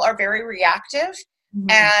people are very reactive,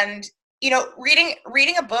 and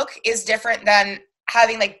reading a book is different than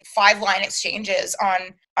having like 5-line exchanges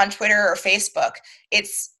on Twitter or Facebook.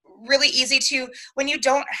 It's really easy to, when you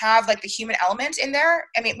don't have like the human element in there.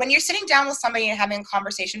 I mean, when you're sitting down with somebody and having a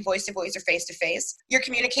conversation voice to voice or face to face, you're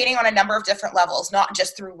communicating on a number of different levels, not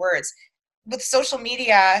just through words. With social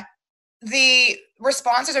media, the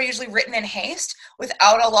responses are usually written in haste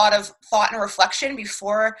without a lot of thought and reflection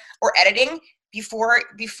before, or editing before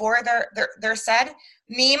they're said.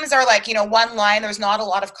 Memes are like, one line, there's not a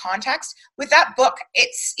lot of context. With that book,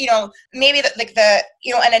 it's, maybe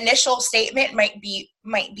an initial statement might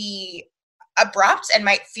be abrupt and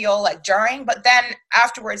might feel like jarring, but then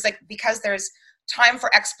afterwards, like, because there's time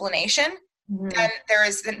for explanation,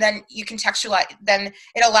 then you contextualize, then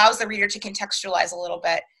it allows the reader to contextualize a little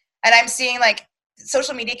bit. And I'm seeing like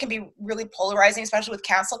social media can be really polarizing, especially with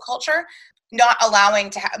cancel culture, not allowing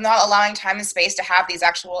time and space to have these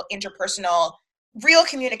actual interpersonal, real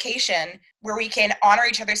communication where we can honor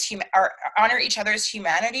each other's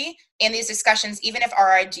humanity in these discussions, even if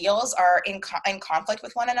our ideals are in conflict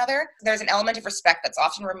with one another. There's an element of respect that's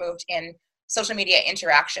often removed in social media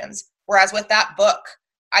interactions. Whereas with that book,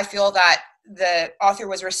 I feel that the author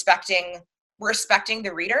was respecting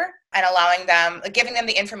the reader and allowing them, giving them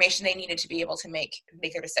the information they needed to be able to make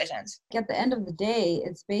their decisions. At the end of the day,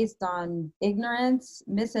 it's based on ignorance,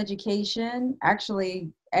 miseducation,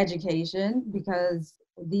 actually education, because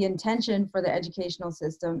the intention for the educational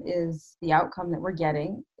system is the outcome that we're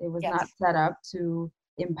getting. It was not set up to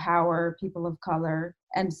empower people of color.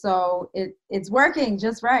 And so it's working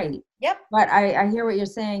just right. Yep. But I hear what you're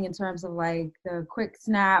saying in terms of like the quick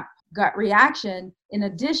snap gut reaction. In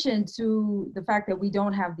addition to the fact that we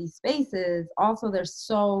don't have these spaces, also there's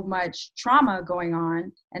so much trauma going on,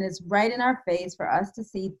 and it's right in our face for us to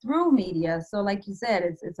see through media. So like you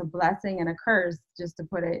said, it's a blessing and a curse, just to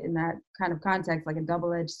put it in that kind of context, like a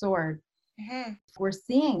double-edged sword. Mm-hmm. We're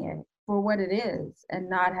seeing it for what it is and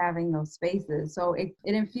not having those spaces. So it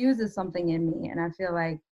infuses something in me. And I feel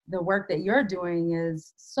like the work that you're doing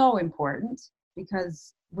is so important,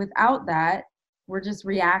 because without that, we're just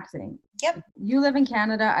reacting. Yep. You live in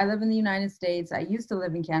Canada. I live in the United States. I used to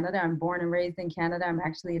live in Canada. I'm born and raised in Canada. I'm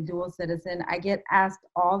actually a dual citizen. I get asked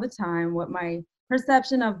all the time what my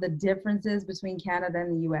perception of the differences between Canada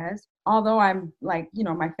and the US. Although I'm like,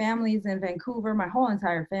 my family is in Vancouver, my whole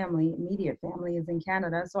entire family, immediate family, is in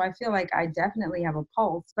Canada. So I feel like I definitely have a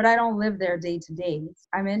pulse, but I don't live there day to day.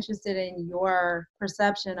 I'm interested in your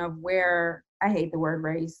perception of where, I hate the word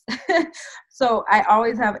race. So I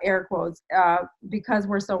always have air quotes because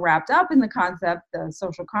we're so wrapped up in the concept, the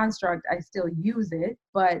social construct, I still use it,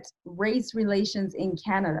 but race relations in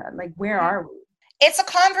Canada, like where are we? It's a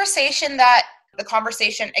conversation that the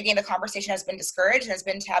conversation has been discouraged and has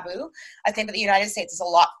been taboo. I think that the United States is a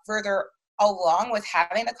lot further along with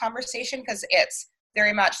having the conversation, because it's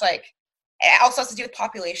very much like, it also has to do with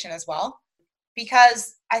population as well.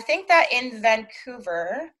 Because I think that in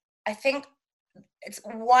Vancouver, I think it's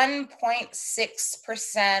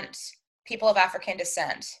 1.6% people of African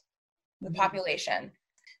descent, the population.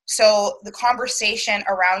 So the conversation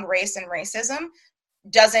around race and racism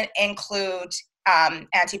doesn't include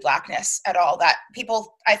anti-Blackness at all. I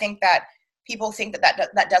think that people think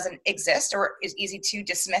that doesn't exist, or is easy to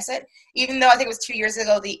dismiss it. Even though I think it was 2 years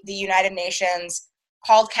ago, the United Nations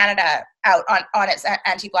called Canada out on its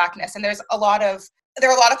anti-Blackness, and there are a lot of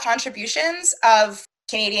contributions of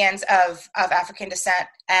Canadians of African descent,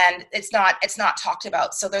 and it's not talked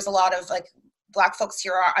about. So there's a lot of like Black folks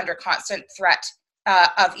here are under constant threat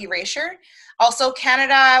of erasure. Also,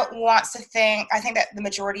 Canada wants to think, I think that the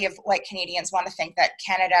majority of white Canadians want to think that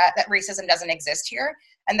racism doesn't exist here,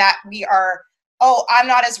 and that we are, I'm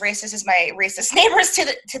not as racist as my racist neighbors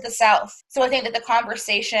to the south. So I think that the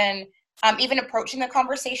conversation, even approaching the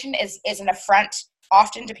conversation, is an affront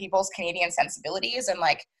often to people's Canadian sensibilities, and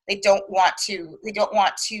like they don't want to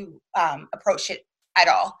approach it at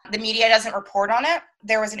all. The media doesn't report on it.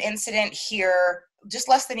 There was an incident here just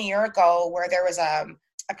less than a year ago where there was a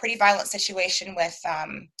pretty violent situation with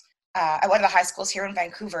at one of the high schools here in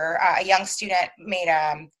Vancouver. A young student made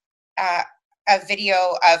a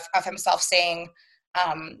video of himself saying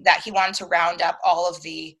that he wanted to round up all of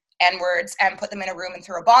the N-words and put them in a room and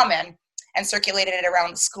throw a bomb in, and circulated it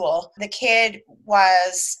around the school. The kid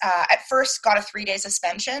was at first got a 3-day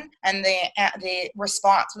suspension, and the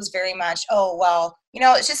response was very much,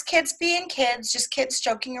 it's just kids being kids, just kids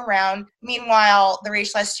joking around. Meanwhile, the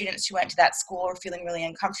racialized students who went to that school were feeling really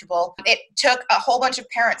uncomfortable. It took a whole bunch of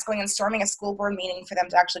parents going and storming a school board meeting for them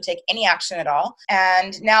to actually take any action at all.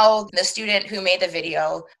 And now the student who made the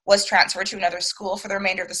video was transferred to another school for the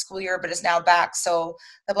remainder of the school year, but is now back. So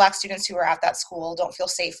the Black students who were at that school don't feel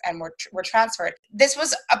safe and were transferred. This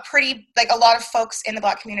was a lot of folks in the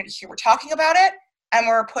Black community here were talking about it and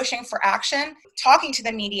were pushing for action, talking to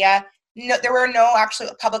the media. No, there were no actual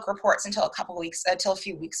public reports until a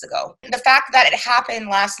few weeks ago. The fact that it happened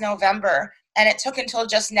last November and it took until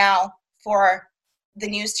just now for the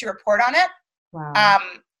news to report on it, wow.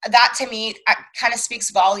 That to me kind of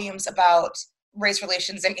speaks volumes about race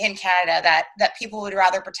relations in Canada, that people would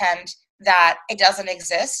rather pretend that it doesn't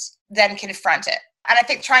exist than confront it. And I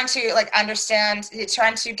think trying to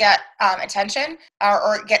get attention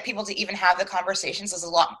or get people to even have the conversations is a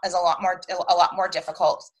lot more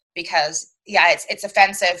difficult, because it's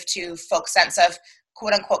offensive to folks' sense of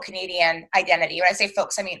quote unquote Canadian identity. When I say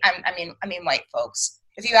folks, I mean white folks.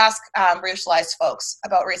 If you ask racialized folks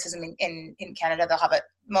about racism in Canada, they'll have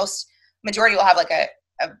majority will have like a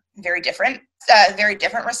very different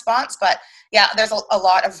response. But yeah, there's a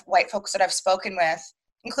lot of white folks that I've spoken with,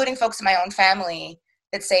 including folks in my own family,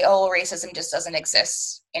 that say, racism just doesn't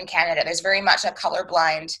exist in Canada. There's very much a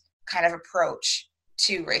colorblind kind of approach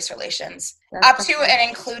to race relations, That's up to and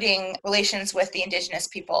including relations with the Indigenous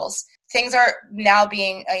peoples. Things are now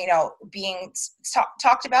being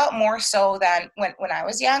talked about more so than when I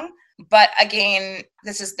was young. But again,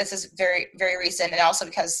 this is very, very recent, and also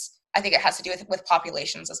because I think it has to do with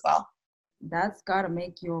populations as well. That's got to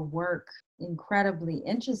make your work incredibly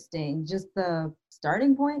interesting. Just the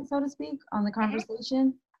starting point, so to speak, on the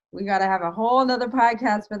conversation. We got to have a whole nother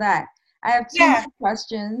podcast for that. I have two more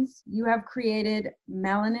questions. You have created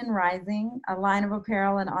Melanin Rising, a line of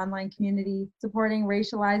apparel and online community supporting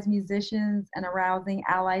racialized musicians and arousing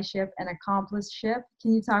allyship and accomplishment.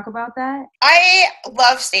 Can you talk about that? I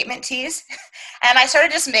love statement tees, and I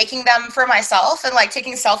started just making them for myself and like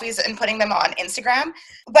taking selfies and putting them on Instagram.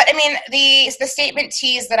 But I mean, the statement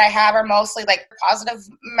tees that I have are mostly like positive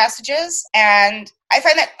messages, and I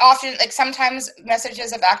find that often, like sometimes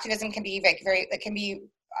messages of activism can be like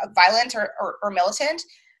violent or militant,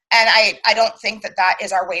 and I don't think that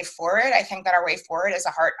is our way forward. I think that our way forward is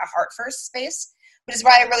a heart first space, which is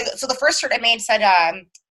why so the first shirt I made said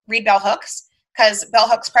read Bell Hooks, because Bell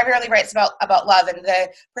Hooks primarily writes about love, and the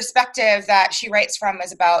perspective that she writes from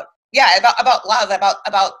is about love,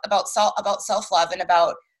 about self-love, and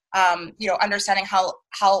about understanding how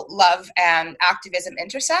love and activism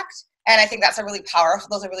intersect. And I think those are really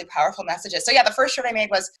powerful messages. So yeah, the first shirt I made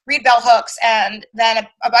was read Bell Hooks, and then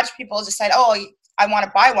a bunch of people just said, oh, I want to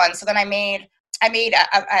buy one. So then I did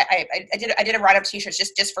a run of t-shirts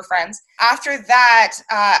just for friends. After that,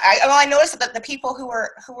 I noticed that the people who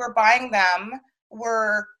were buying them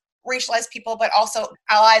were racialized people, but also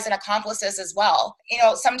allies and accomplices as well.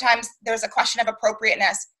 Sometimes there's a question of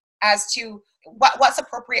appropriateness as to what's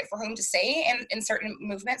appropriate for whom to say in certain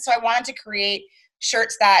movements. So I wanted to create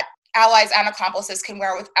shirts that allies and accomplices can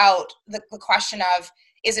wear without the question of,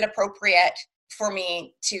 is it appropriate for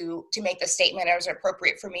me to make this statement, or is it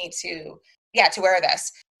appropriate for me to wear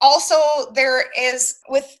this? Also, there is,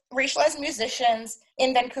 with racialized musicians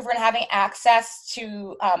in Vancouver and having access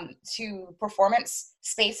to performance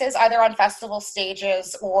spaces, either on festival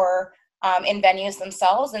stages or in venues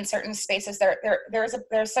themselves, in certain spaces,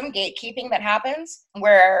 there's some gatekeeping that happens,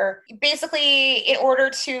 where basically in order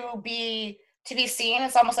to be seen,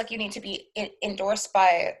 it's almost like you need to be endorsed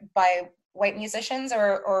by white musicians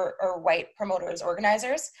or white promoters,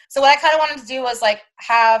 organizers. So what I kind of wanted to do was like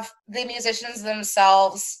have the musicians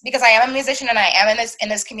themselves, because I am a musician and I am in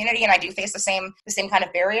this community, and I do face the same kind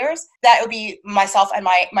of barriers, that it would be myself and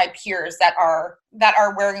my peers that are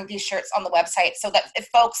wearing these shirts on the website, so that if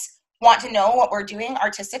folks want to know what we're doing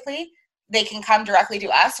artistically, they can come directly to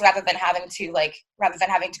us rather than having to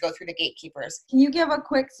go through the gatekeepers. Can you give a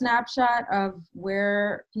quick snapshot of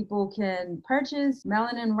where people can purchase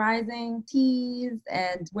Melanin Rising tees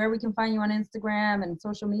and where we can find you on Instagram and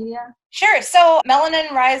social media? Sure. So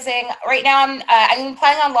Melanin Rising, right now I'm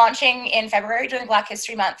planning on launching in February during Black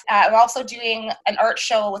History Month. I'm also doing an art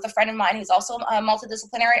show with a friend of mine who's also a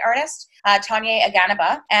multidisciplinary artist, Tanya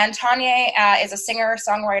Aganaba. And Tanya is a singer,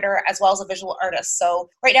 songwriter, as well as a visual artist. So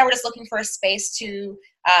right now we're just looking for a space to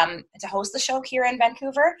host the show here in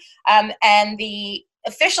Vancouver. And the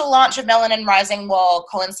official launch of Melanin Rising will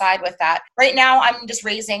coincide with that. Right now, I'm just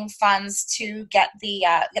raising funds to get the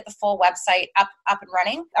full website up and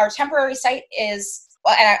running. Our temporary site is,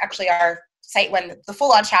 well, and actually our site when the full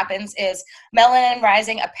launch happens is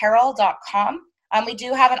melaninrisingapparel.com. We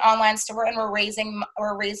do have an online store, and we're raising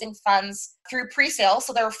funds through pre-sale.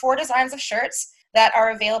 So there are 4 designs of shirts that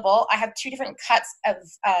are available. I have 2 different cuts of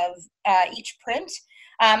each print.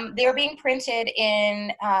 They are being printed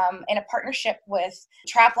in a partnership with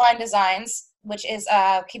Trapline Designs, which is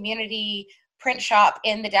a community print shop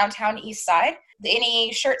in the downtown east side.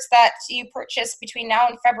 Any shirts that you purchase between now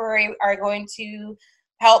and February are going to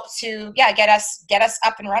help to get us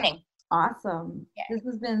up and running. Awesome. Yeah. This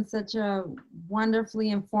has been such a wonderfully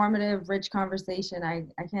informative, rich conversation. I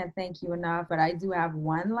can't thank you enough, but I do have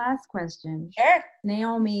one last question. Sure.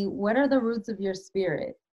 Naomi, what are the roots of your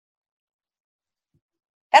spirit?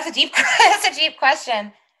 That's a deep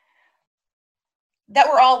question. That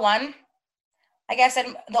we're all one. I guess,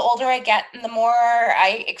 and the older I get and the more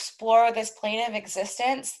I explore this plane of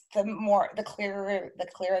existence, the clearer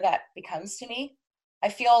that becomes to me. I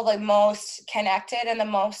feel the most connected and the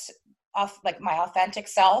most like my authentic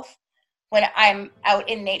self when I'm out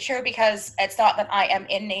in nature, because it's not that I am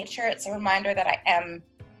in nature, it's a reminder that I am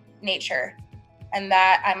nature, and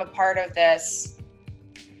that I'm a part of this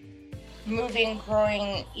moving,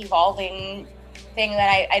 growing, evolving thing that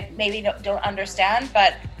I maybe don't understand,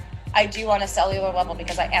 but I do on a cellular level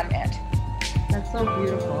because I am it. That's so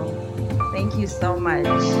beautiful. Thank you so much.